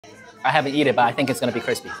I haven't eaten it, but I think it's gonna be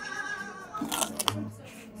crispy.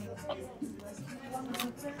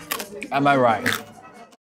 Am I right?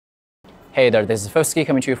 Hey there, this is Fufski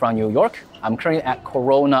coming to you from New York. I'm currently at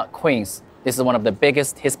Corona, Queens. This is one of the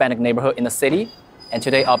biggest Hispanic neighborhood in the city. And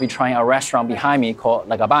today I'll be trying a restaurant behind me called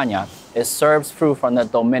La Cabaña. It serves food from the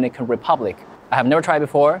Dominican Republic. I have never tried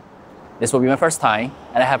before. This will be my first time,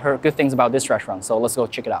 and I have heard good things about this restaurant, so let's go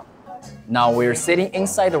check it out. Now we're sitting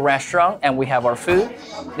inside the restaurant and we have our food.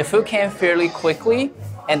 The food came fairly quickly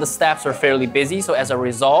and the staffs are fairly busy, so as a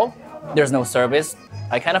result, there's no service.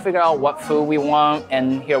 I kind of figured out what food we want,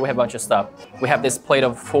 and here we have a bunch of stuff. We have this plate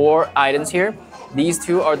of 4 items here. These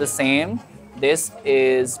two are the same. This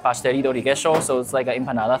is pastelito de queso, so it's like an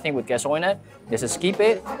empanada thing with queso in it. This is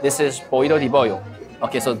quipe, this is bollito de bollo.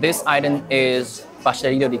 Okay, so this item is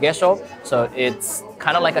pastelito de queso, so it's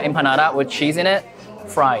kind of like an empanada with cheese in it,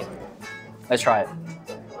 fried. Let's try it.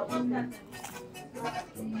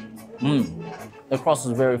 The crust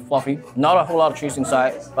is very fluffy. Not a whole lot of cheese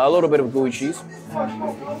inside, but a little bit of gooey cheese.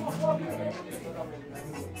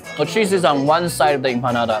 The cheese is on one side of the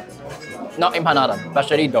empanada. Not empanada,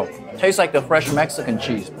 pastelito. Tastes like the fresh Mexican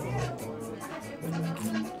cheese.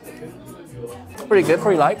 Pretty good,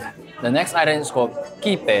 pretty light. The next item is called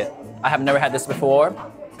quipe. I have never had this before.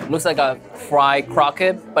 Looks like a fried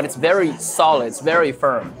croquette, but it's very solid, it's very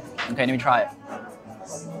firm. Okay, let me try it.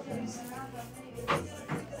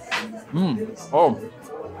 Oh.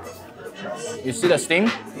 You see the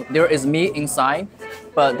steam? There is meat inside,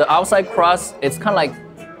 but the outside crust, it's kind of like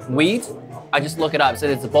wheat. I just looked it up, it said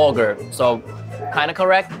it's bulgur, so kind of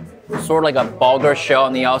correct. Sort of like a bulgur shell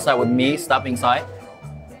on the outside with meat stuffed inside.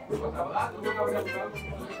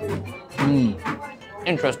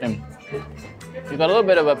 Interesting. You got a little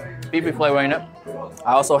bit of a beefy flavor in it.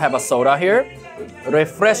 I also have a soda here.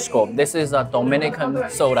 Refresco. This is a Dominican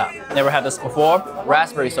soda. Never had this before.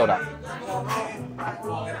 Raspberry soda.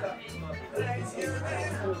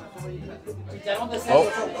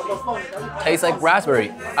 Oh, tastes like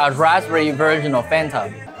raspberry. A raspberry version of Fanta.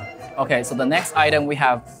 Okay, so the next item we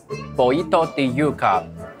have bollito de yuca.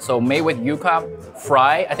 So made with yuca,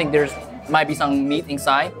 fried. I think there's might be some meat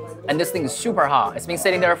inside. And this thing is super hot. It's been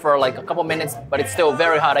sitting there for like a couple minutes, but it's still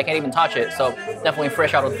very hot. I can't even touch it. So definitely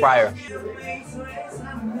fresh out of the fryer.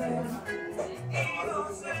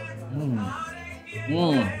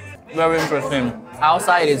 Very interesting.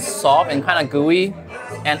 Outside is soft and kind of gooey.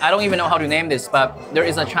 And I don't even know how to name this, but there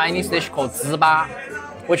is a Chinese dish called ziba,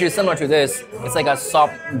 which is similar to this. It's like a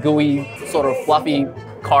soft, gooey, sort of fluffy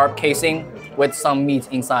carb casing with some meat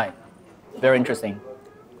inside. Very interesting.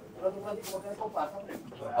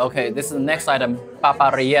 Okay, this is the next item,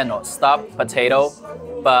 papa relleno, stuffed potato,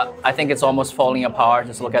 but I think it's almost falling apart.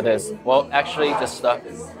 Just look at this. Well, actually, just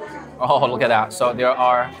oh, look at that. So there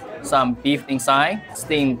are some beef inside,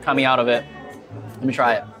 steam coming out of it. Let me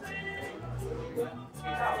try it.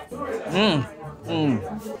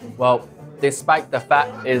 Well, despite the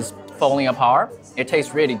fat is falling apart, it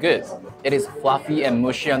tastes really good. It is fluffy and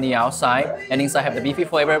mushy on the outside, and inside have the beefy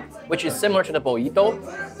flavor, which is similar to the bollito,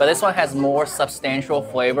 but this one has more substantial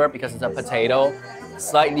flavor because it's a potato,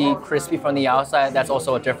 slightly crispy from the outside. That's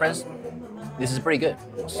also a difference. This is pretty good.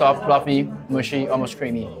 Soft, fluffy, mushy, almost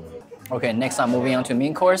creamy. Okay, next I'm moving on to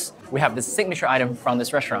main course. We have the signature item from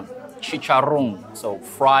this restaurant, chicharrón, so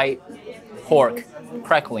fried pork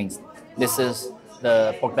cracklings. This is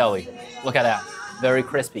the pork belly. Look at that, very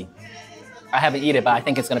crispy. I haven't eaten it, but I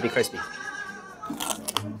think it's gonna be crispy.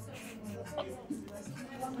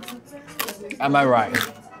 Am I right?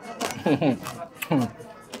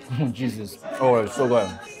 Jesus. Oh, it's so good.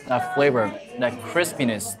 That flavor, that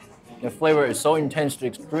crispiness, the flavor is so intense to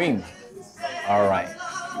extreme. All right.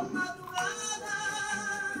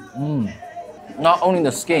 Not only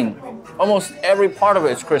the skin, almost every part of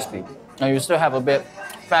it is crispy. And you still have a bit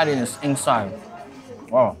fattiness inside.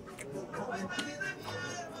 Wow.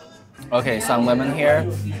 Okay, some lemon here.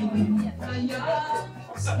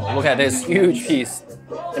 Oh, look at this huge piece.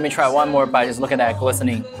 Let me try one more bite. Just look at that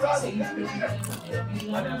glistening.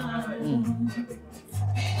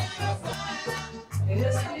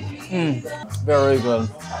 Very good.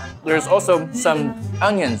 There's also some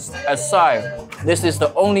onions aside. This is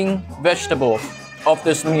the only vegetable of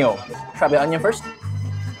this meal. Try the onion first.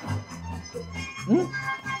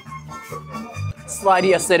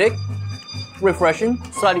 Slightly acidic, refreshing,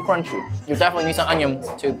 slightly crunchy. You definitely need some onion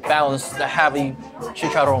to balance the heavy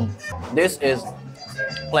chicharrón. This is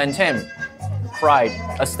plantain fried,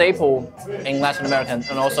 a staple in Latin American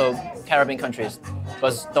and also Caribbean countries.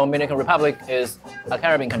 Because Dominican Republic is a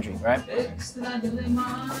Caribbean country, right?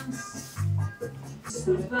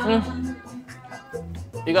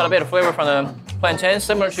 You got a bit of flavor from the Plantain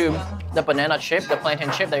similar to the banana chip, the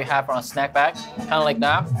plantain chip that you have from a snack bag, kind of like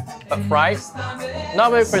that, but fried. Not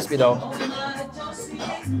very crispy though.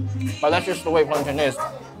 But that's just the way plantain is.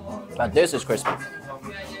 But this is crispy.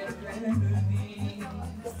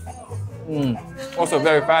 Also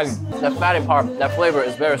very fatty. The fatty part, that flavor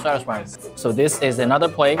is very satisfying. So this is another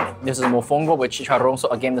plate. This is mofongo with chicharrón. So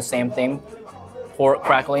again, the same thing, pork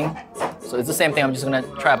crackling. So it's the same thing. I'm just gonna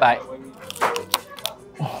try a bite.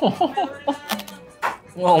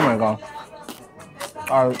 Oh my god.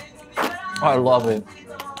 I love it.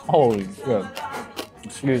 Holy shit.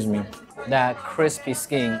 Excuse me. That crispy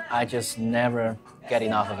skin, I just never get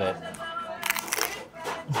enough of it.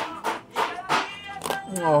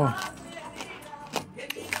 Oh.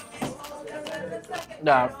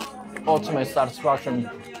 That ultimate satisfaction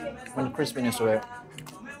and the crispiness of it.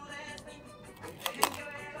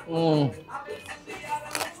 Oh,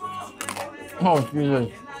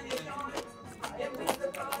 Jesus.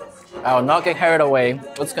 I will not get carried away.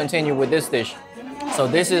 Let's continue with this dish. So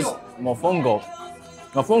this is mofongo.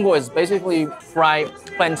 Mofongo is basically fried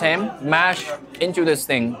plantain mashed into this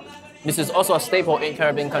thing. This is also a staple in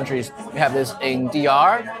Caribbean countries. We have this in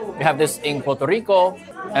DR, we have this in Puerto Rico,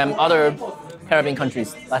 and other Caribbean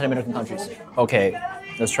countries, Latin American countries. Okay,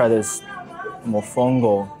 let's try this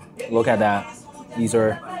mofongo. Look at that. These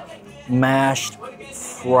are mashed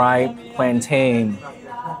fried plantain.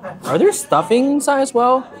 Are there stuffing inside as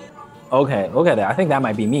well? Okay, look at that. I think that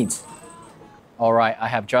might be meat. All right, I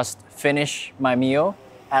have just finished my meal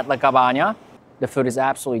at La Cabaña. The food is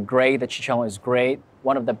absolutely great. The chicharrón is great.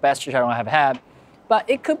 One of the best chicharrón I have had. But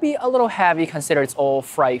it could be a little heavy considering it's all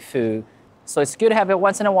fried food. So it's good to have it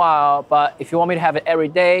once in a while, but if you want me to have it every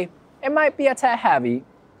day, it might be a tad heavy.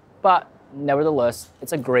 But nevertheless,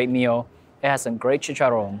 it's a great meal. It has some great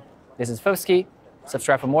chicharrón. This is Fufski.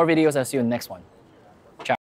 Subscribe for more videos and I'll see you in the next one.